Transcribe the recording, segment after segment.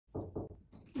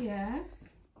Yes.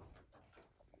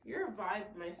 You're a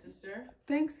vibe, my sister.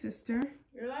 Thanks, sister.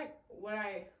 You're like what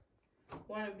I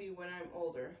want to be when I'm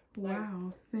older.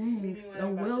 Wow, like, thanks. A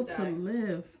will to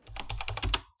live.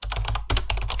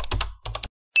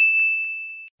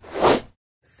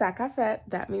 Sakafet,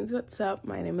 that means what's up.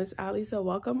 My name is Ali, so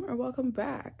welcome or welcome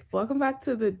back. Welcome back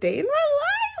to the day in my life.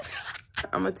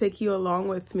 I'm gonna take you along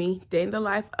with me. Day in the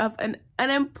life of an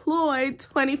unemployed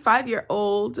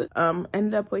 25-year-old.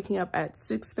 Ended up waking up at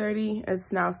 6:30.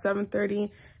 It's now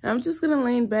 7:30. And I'm just gonna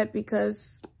lay in bed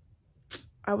because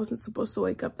I wasn't supposed to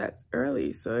wake up that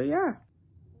early. So yeah.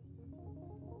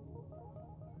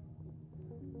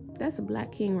 That's a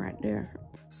black king right there.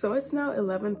 So it's now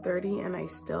 11:30 and I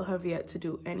still have yet to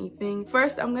do anything.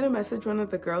 First, I'm gonna message one of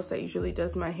the girls that usually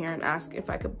does my hair and ask if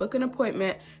I could book an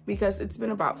appointment because it's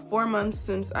been about 4 months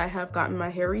since I have gotten my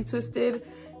hair retwisted.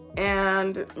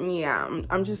 And yeah,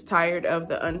 I'm just tired of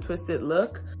the untwisted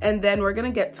look. And then we're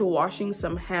gonna get to washing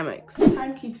some hammocks.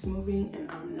 Time keeps moving and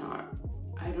I'm not.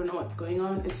 I don't know what's going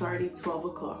on. It's already 12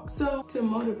 o'clock. So to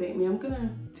motivate me, I'm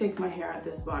gonna take my hair out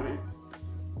this bonnet.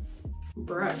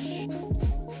 Brush.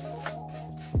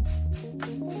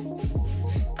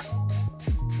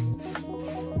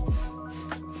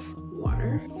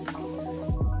 Water.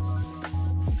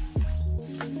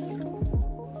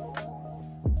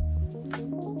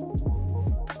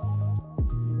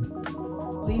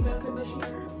 Leave-in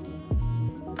conditioner.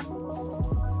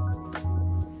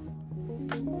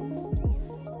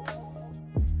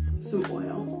 Some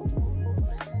oil.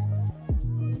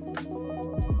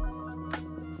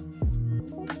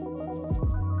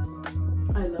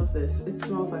 I love this. It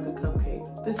smells like a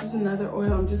cupcake. This is another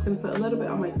oil. I'm just gonna put a little bit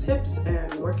on my tips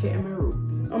and work it in my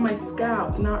roots. On my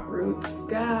scalp, not roots,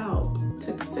 scalp.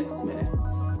 Took 6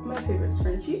 minutes. My favorite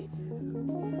scrunchie.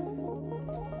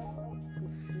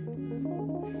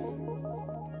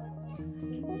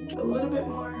 A little bit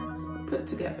more put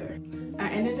together. I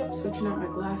ended up switching out my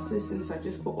glasses since I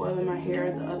just put oil in my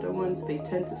hair. The other ones, they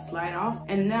tend to slide off.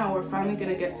 And now we're finally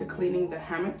gonna get to cleaning the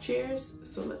hammock chairs.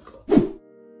 So let's go.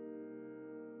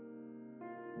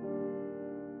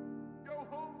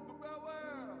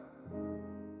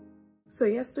 So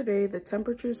yesterday the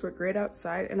temperatures were great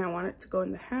outside and I wanted to go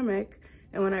in the hammock,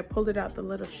 and when I pulled it out the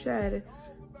little shed,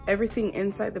 everything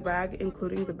inside the bag,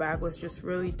 including the bag, was just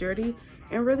really dirty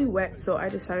and really wet, so I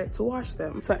decided to wash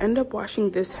them. So I ended up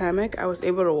washing this hammock. I was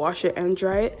able to wash it and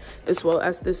dry it, as well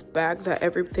as this bag that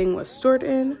everything was stored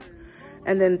in,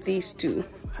 and then these two.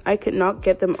 I could not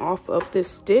get them off of this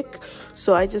stick,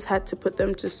 so I just had to put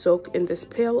them to soak in this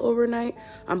pail overnight.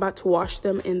 I'm about to wash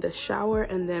them in the shower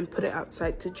and then put it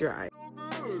outside to dry.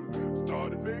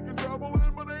 Started making trouble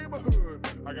in my neighborhood.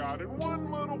 I got in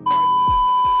one little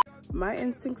fight. My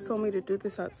instincts told me to do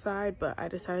this outside, but I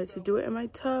decided to do it in my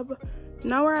tub.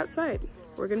 Now we're outside.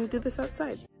 We're gonna do this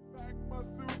outside. Packed my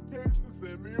suitcase and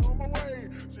sent me on my way.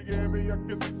 She gave me a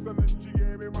kiss and then she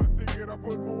gave me my ticket. I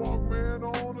put my Walkman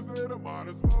on and said I might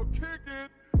as well kick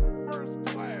it. First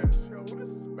class, yo, this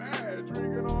is bad.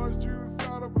 Drinking orange juice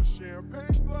out of a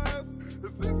champagne glass.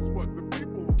 Is this what the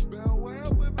people of Bel Air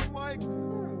living like?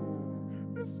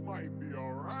 This might be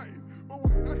alright. But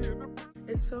wait, I hear the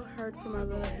It's so hard for my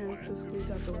little hands to squeeze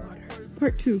out the water.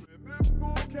 Part 2. This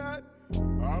cool cat?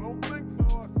 I don't think so.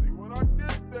 I see when I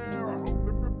get there. I hope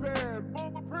they're prepared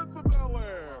for the Prince of Bel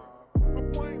Air. The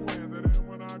plane landed, and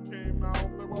when I came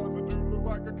out, there was a dude look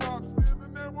like a cop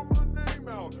standing there with my name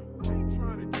out. I ain't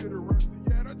trying to get arrested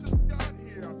yet. I just got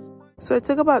here. So it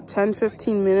took about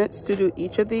 10-15 minutes to do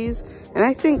each of these, and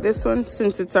I think this one,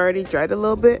 since it's already dried a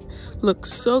little bit,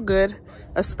 looks so good,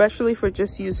 especially for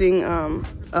just using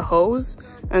a hose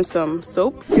and some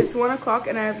soap. It's 1 o'clock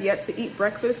and I have yet to eat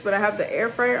breakfast, but I have the air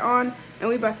fryer on and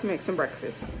we about to make some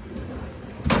breakfast.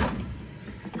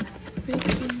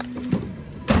 Bacon,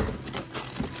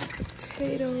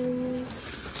 potatoes,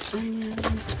 onion,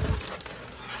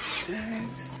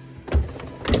 eggs.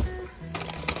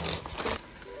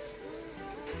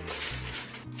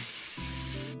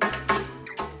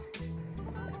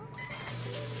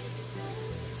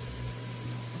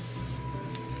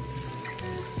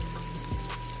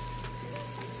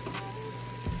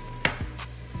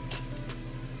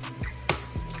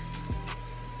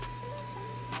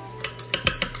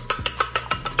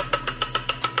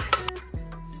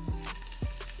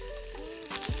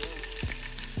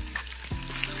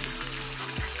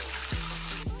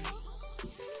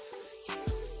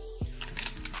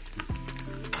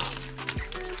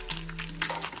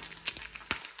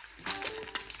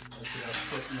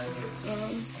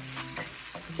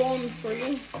 Phone for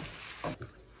you.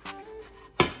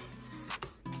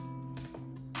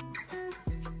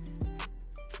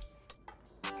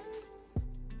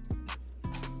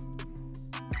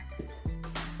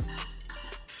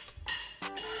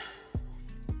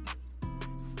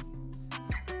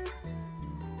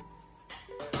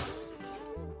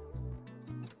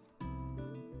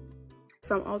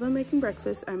 So I'm all done making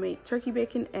breakfast. I made turkey,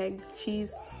 bacon, egg,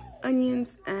 cheese,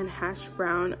 onions, and hash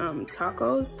brown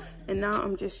tacos. And now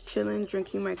I'm just chilling,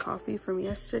 drinking my coffee from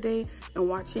yesterday and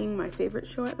watching my favorite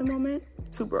show at the moment,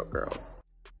 Two Broke Girls.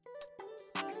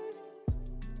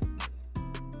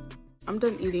 I'm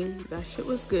done eating. That shit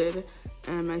was good.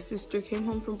 And my sister came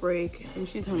home from break and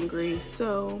she's hungry.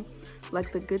 So,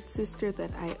 like the good sister that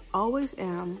I always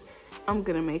am, I'm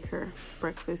gonna make her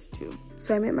breakfast too.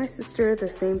 So I made my sister the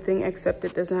same thing, except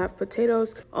it doesn't have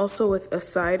potatoes. Also with a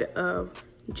side of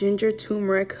ginger,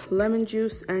 turmeric, lemon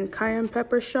juice, and cayenne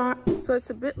pepper shot. So it's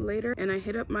a bit later and I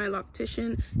hit up my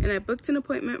loctician and I booked an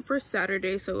appointment for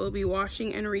Saturday, so we'll be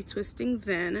washing and retwisting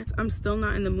then. I'm still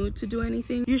not in the mood to do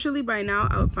anything. Usually by now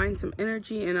I would find some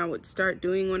energy and I would start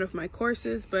doing one of my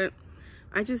courses, but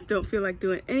I just don't feel like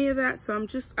doing any of that. So I'm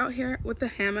just out here with the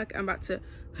hammock. I'm about to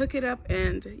hook it up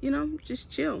and, you know, just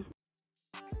chill.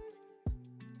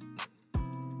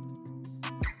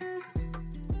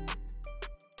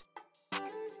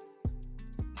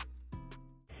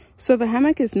 So the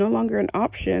hammock is no longer an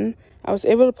option. I was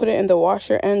able to put it in the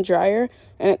washer and dryer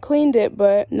and it cleaned it,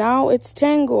 but now it's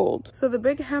tangled. So the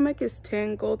big hammock is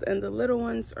tangled and the little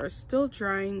ones are still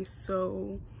drying.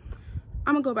 So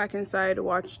I'm gonna go back inside to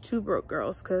watch Two Broke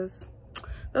Girls because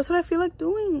that's what I feel like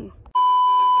doing.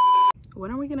 When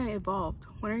are we gonna evolve?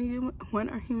 When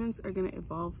are humans gonna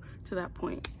evolve to that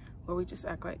point where we just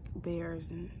act like bears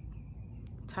and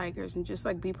tigers and just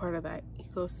like be part of that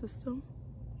ecosystem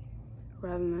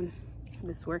rather than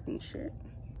this working shit?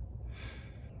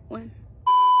 When?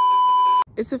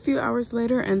 It's a few hours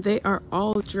later and they are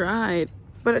all dried,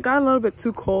 but it got a little bit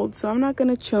too cold, so I'm not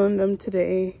gonna chill in them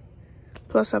today.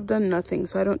 Plus I've done nothing,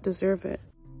 so I don't deserve it.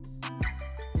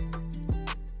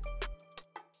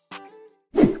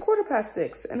 It's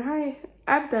 6:15 and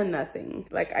I've done nothing.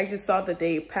 Like, I just saw the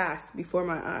day pass before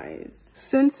my eyes.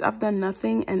 Since I've done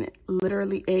nothing and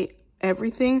literally ate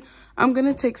everything, I'm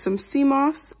gonna take some sea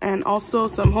moss and also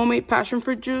some homemade passion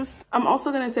fruit juice. I'm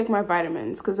also gonna take my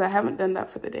vitamins because I haven't done that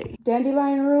for the day.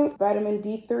 Dandelion root, vitamin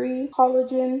D3,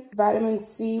 collagen, vitamin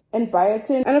C, and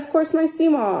biotin, and of course my sea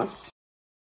moss.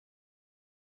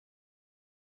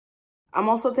 I'm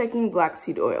also taking black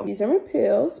seed oil. These are my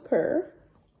pills per.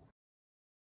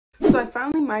 So I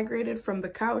finally migrated from the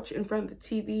couch in front of the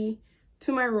TV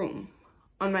to my room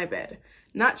on my bed.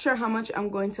 Not sure how much I'm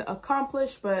going to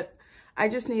accomplish, but I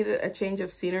just needed a change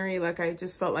of scenery. Like, I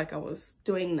just felt like I was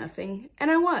doing nothing,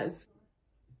 and I was.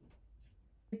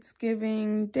 It's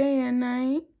giving day and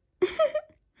night.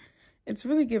 It's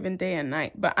really giving day and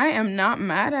night, but I am not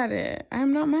mad at it. I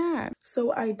am not mad.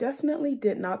 So I definitely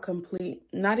did not complete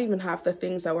not even half the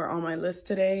things that were on my list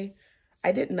today.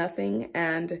 I did nothing,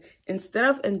 and instead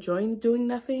of enjoying doing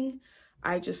nothing,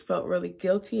 I just felt really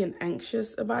guilty and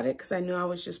anxious about it because I knew I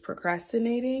was just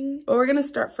procrastinating. But we're gonna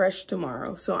start fresh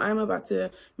tomorrow. So I'm about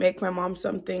to make my mom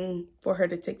something for her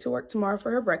to take to work tomorrow for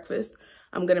her breakfast.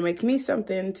 I'm gonna make me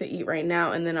something to eat right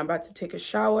now, and then I'm about to take a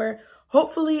shower.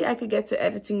 Hopefully I could get to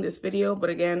editing this video, but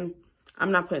again,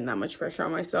 I'm not putting that much pressure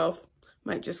on myself.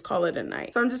 Might just call it a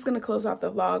night. So I'm just gonna close off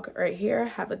the vlog right here.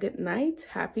 Have a good night.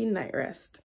 Happy night rest.